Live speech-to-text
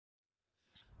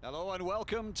Hello and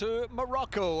welcome to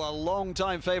Morocco, a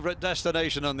long-time favourite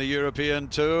destination on the European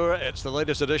Tour. It's the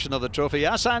latest edition of the Trophee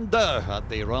Hassan II at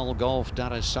the Royal Golf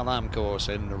Dar Essalam course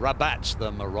in Rabat,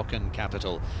 the Moroccan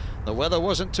capital. The weather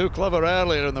wasn't too clever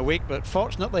earlier in the week, but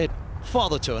fortunately for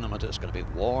the tournament it's going to be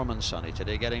warm and sunny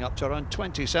today, getting up to around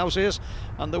 20 Celsius,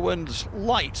 and the wind's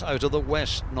light out of the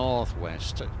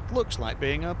west-northwest. It looks like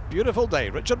being a beautiful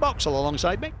day. Richard Boxall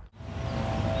alongside me.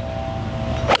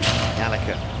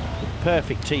 Gallagher.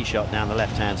 Perfect tee shot down the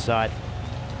left-hand side.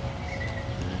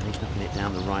 And he's knocking it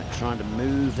down the right, trying to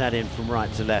move that in from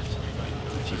right to left,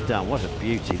 which he's done. What a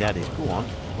beauty that is. Go on.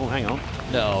 Oh, hang on.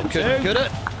 No, could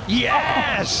it?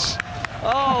 Yes!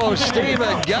 Oh,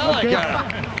 Stephen Gallagher.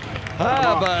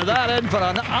 How about that in for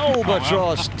an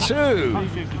albatross too?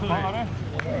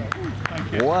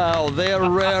 Wow, they're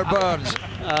rare birds.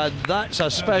 That's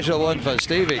a special one for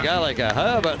Stevie Gallagher.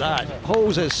 How about that?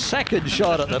 Holds his second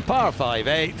shot at the par 5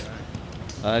 8th.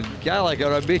 And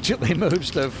Gallagher immediately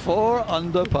moves to 4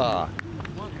 under par.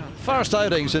 First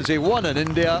outing since he won in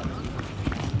India.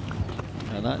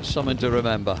 And that's something to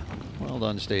remember. Well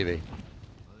done, Stevie.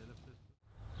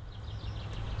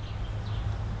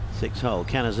 6th hole,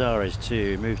 Canizares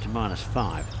to move to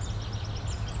 -5.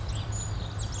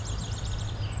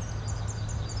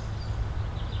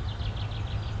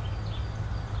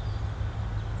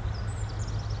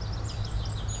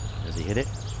 Does he hit it?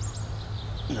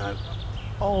 No.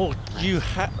 Oh, you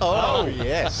have. Oh,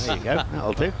 yes. There you go.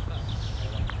 That'll do.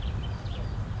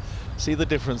 See the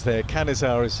difference there.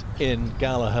 Canizares in,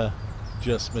 Gallagher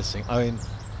just missing. I mean,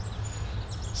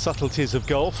 subtleties of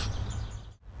golf.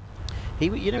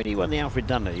 You know, when he won the Alfred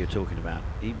Dunlop you were talking about,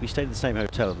 we stayed in the same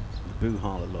hotel, the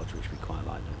Buhala Lodge, which we quite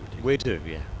like, don't we? We do,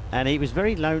 yeah. And he was a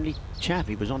very lonely chap.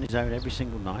 He was on his own every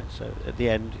single night. So at the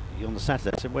end, on the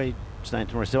Saturday, I said, "Where are you staying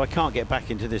tomorrow?" He said, "I can't get back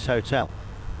into this hotel."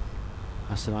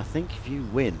 I said, "I think if you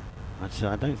win," I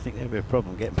said, "I don't think there'll be a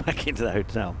problem getting back into the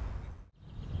hotel."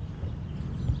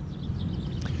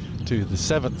 To the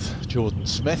 7th, Jordan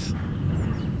Smith.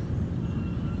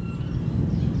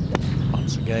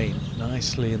 Once again,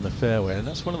 nicely in the fairway, and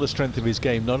that's one of the strengths of his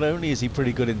game. Not only is he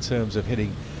pretty good in terms of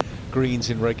hitting greens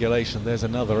in regulation, there's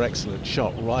another excellent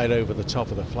shot right over the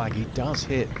top of the flag. He does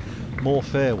hit more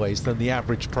fairways than the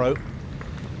average pro.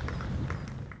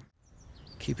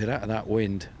 Keep it out of that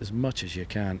wind as much as you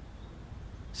can.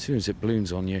 As soon as it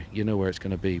balloons on you, you know where it's going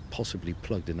to be, possibly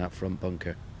plugged in that front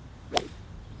bunker.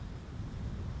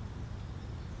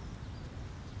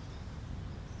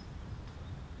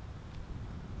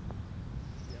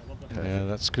 Yeah,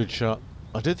 that's a good shot.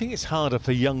 I do think it's harder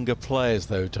for younger players,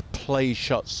 though, to play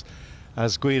shots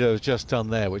as Guido's just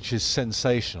done there, which is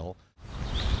sensational.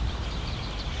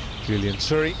 Julian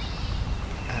Surrey,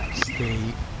 that's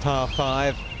the par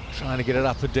 5. Trying to get it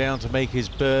up and down to make his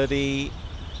birdie.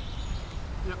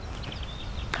 Yep.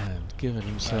 And given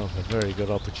himself a very good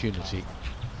opportunity.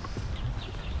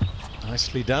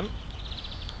 Nicely done.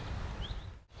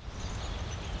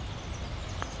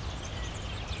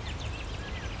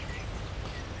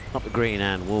 Up the green,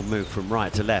 and we'll move from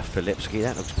right to left for Lipsky.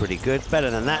 That looks pretty good. Better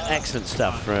than that. Excellent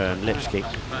stuff from Lipsky.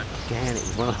 Again, it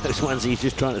was one of those ones he's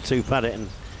just trying to two-putt it, and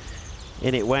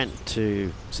in it went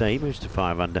to, so he moves to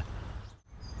 5 under.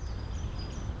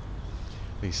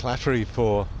 The Slattery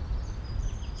for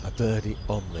a birdie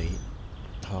on the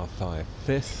par 5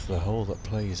 5th, the hole that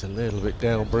plays a little bit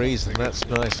down breeze, and that's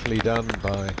nicely done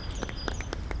by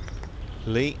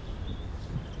Lee.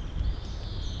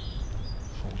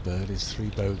 4 birdies, 3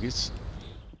 bogeys.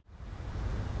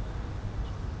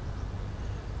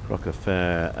 Crocker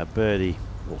for a birdie,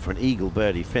 or for an eagle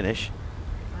birdie finish.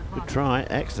 Good try,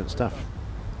 excellent stuff.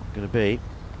 Going to be,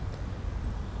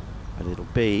 but it'll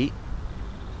be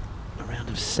a round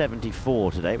of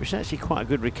 74 today, which is actually quite a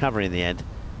good recovery in the end.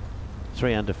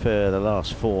 3 under for the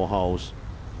last 4 holes.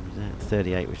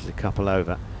 38, which is a couple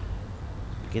over.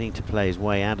 Beginning to play his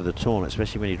way out of the tournament,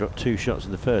 especially when he dropped 2 shots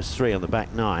in the first 3 on the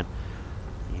back 9.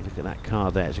 You look at that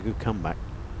card there, it's a good comeback.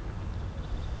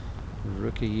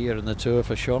 Rookie year in the Tour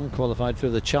for Sean, qualified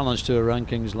through the Challenge Tour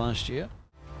rankings last year.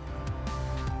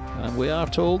 And we are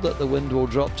told that the wind will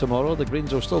drop tomorrow. The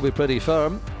greens will still be pretty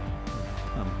firm.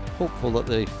 I'm hopeful that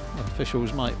the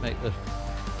officials might make the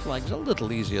flags a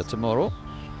little easier tomorrow.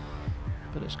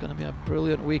 But it's going to be a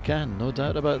brilliant weekend, no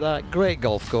doubt about that. Great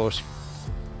golf course.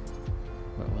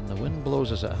 But when the wind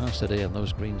blows as it has today and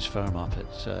those greens firm up, it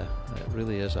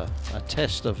really is a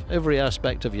test of every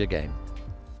aspect of your game.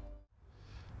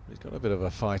 He's got a bit of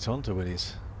a fight on to win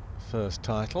his first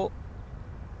title.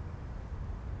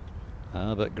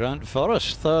 But Grant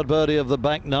Forrest, 3rd birdie of the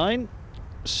back 9,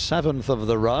 7th of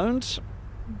the round.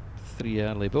 3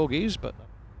 early bogeys, but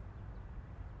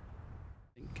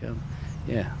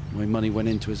yeah, my money went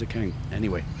into his account.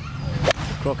 Anyway,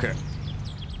 Crocker,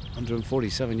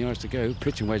 147 yards to go.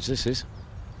 Pitching wedge this is.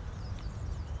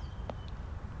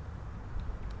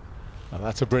 Well,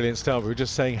 that's a brilliant start. We were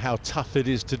just saying how tough it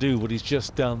is to do what he's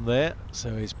just done there.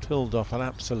 So he's pulled off an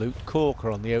absolute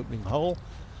corker on the opening hole.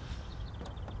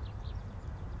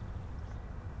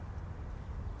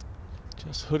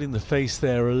 Just hooding the face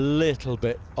there a little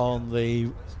bit on the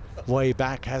way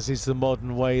back, as is the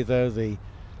modern way, though. The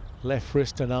left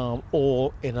wrist and arm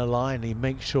all in a line. He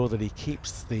makes sure that he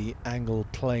keeps the angle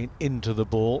plane into the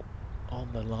ball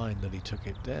on the line that he took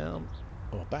it down,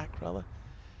 or back rather.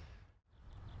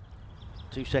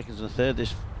 2 seconds and a third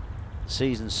this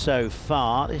season so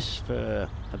far. This for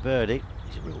a birdie.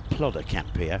 He's a real plodder,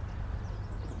 Campillo.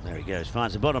 There he goes,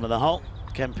 finds the bottom of the hole,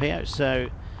 Campillo. So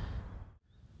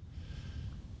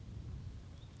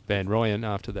Van Rooyen,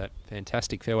 after that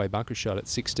fantastic fairway bunker shot at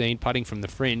 16, putting from the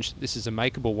fringe. This is a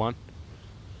makeable one.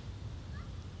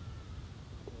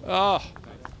 Oh,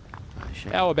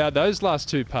 how about those last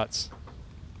two putts?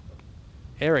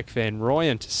 Eric Van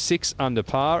Rooyen to 6 under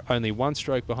par, only 1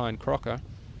 stroke behind Crocker.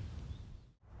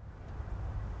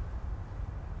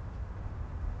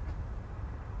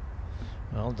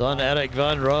 Well done, Eric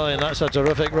Van Rooyen. That's a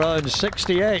terrific round.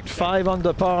 68, 5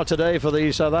 under par today for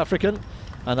the South African.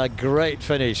 And a great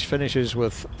finish. Finishes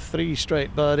with 3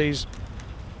 straight birdies,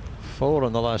 4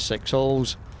 on the last 6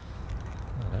 holes.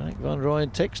 And Eric Van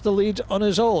Rooyen takes the lead on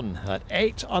his own at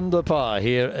 8 under par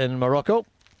here in Morocco.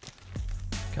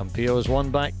 Campillo's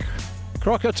 1 back,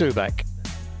 Crocker 2 back.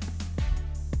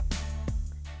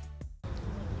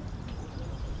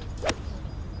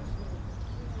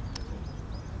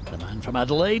 The man from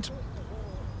Adelaide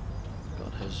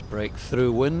got his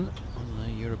breakthrough win on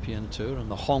the European Tour and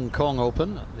the Hong Kong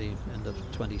Open at the end of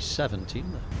 2017.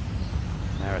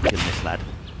 American, this lad.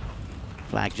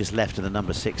 Flag just left of the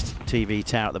number 6 TV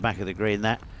tower at the back of the green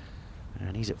there.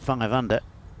 And he's at 5 under.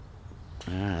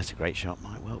 That's a great shot.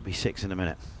 Might well be 6 in a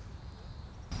minute.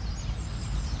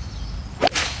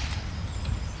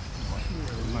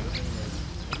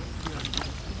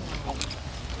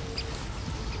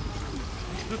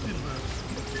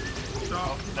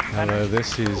 Hello,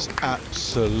 this is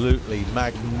absolutely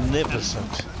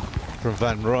magnificent from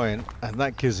Van Rooyen, and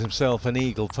that gives himself an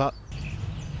eagle putt.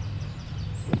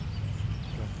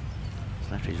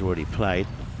 Slattery's already played,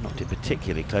 knocked it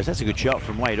particularly close. That's a good shot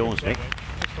from Wade Ormsby.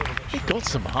 He got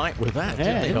some height with that, Yeah,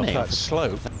 didn't he, didn't off that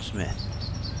slope. Smith.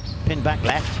 Pin back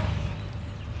left. I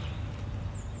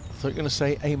thought you were going to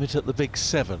say aim it at the big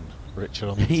 7, Richard,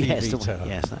 on the Yes, TV tower.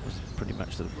 yes, that was pretty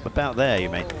much about there, you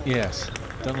mean? Yes,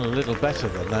 done a little better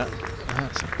than that.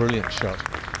 That's a brilliant shot.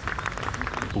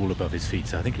 Ball above his feet,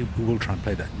 so I think he will try and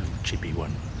play that little chippy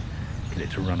one, get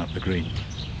it to run up the green.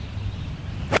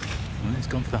 Well, he's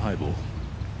gone for the high ball.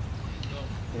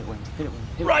 Hit it, Wayne. Hit it, Wayne.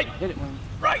 Hit Right. It, hit it, Wayne.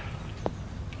 Right.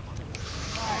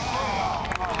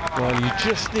 Well, you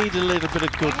just need a little bit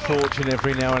of good fortune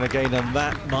every now and again, and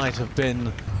that might have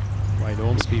been. Wade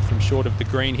Ormsby from short of the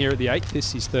green here at the 8th. This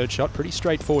is his 3rd shot. Pretty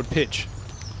straightforward pitch.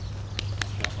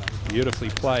 Beautifully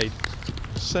played.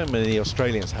 So many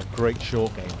Australians have great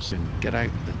short games. And get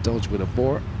out the dodge with a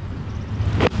bore.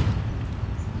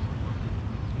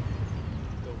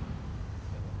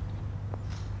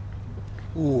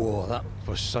 Oh, that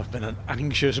must have been an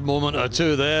anxious moment or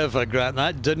two there for Grant.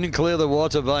 That didn't clear the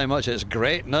water by much. It's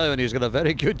great now, and he's got a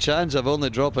very good chance of only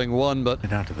dropping 1, but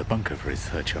And out of the bunker for his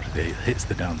 3rd shot. It hits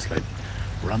the downslope,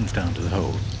 runs down to the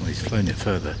hole. Well, he's flown it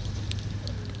further.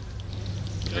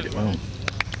 Played it well.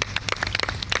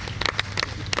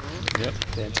 Yep,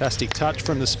 fantastic touch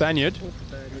from the Spaniard.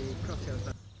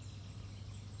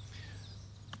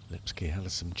 Lipsky had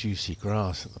some juicy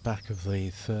grass at the back of the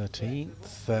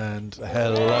 13th, and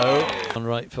hello.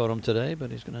 right for him today, but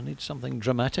he's going to need something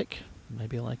dramatic,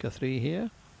 maybe like a 3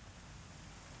 here.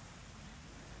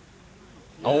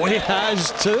 Oh, he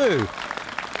has too.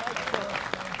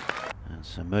 And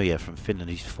Samuya from Finland,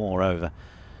 he's 4 over.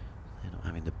 They're not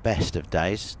having the best of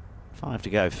days. 5 to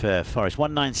go for Forrest.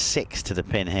 196 to the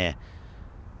pin here.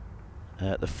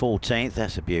 The 14th,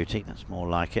 that's a beauty. That's more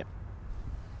like it.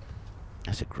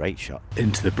 That's a great shot.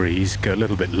 Into the breeze, go a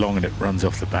little bit long and it runs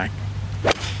off the back.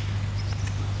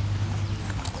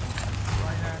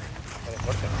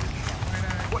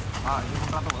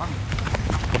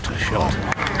 What a shot.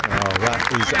 Oh, that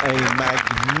is a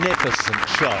magnificent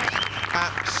shot.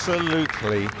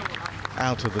 Absolutely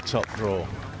out of the top draw.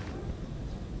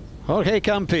 Jorge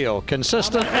Campillo,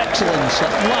 consistent excellence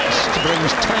at last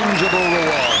brings tangible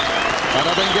reward. And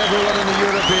I think everyone in the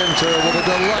European Tour will be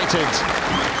delighted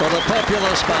for the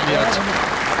popular Spaniard.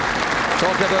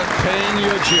 Talk about paying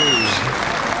your dues.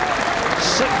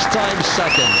 6 times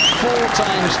second, 4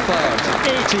 times third,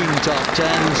 18 top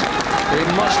 10s. He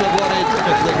must have wanted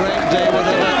if the great day would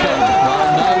ever come. Well,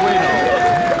 now we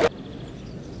know.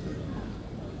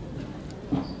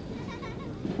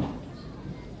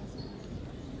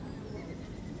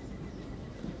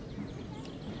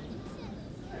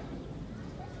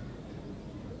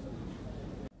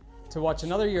 To watch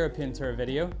another European Tour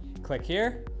video, click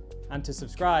here, and to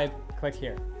subscribe, click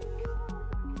here.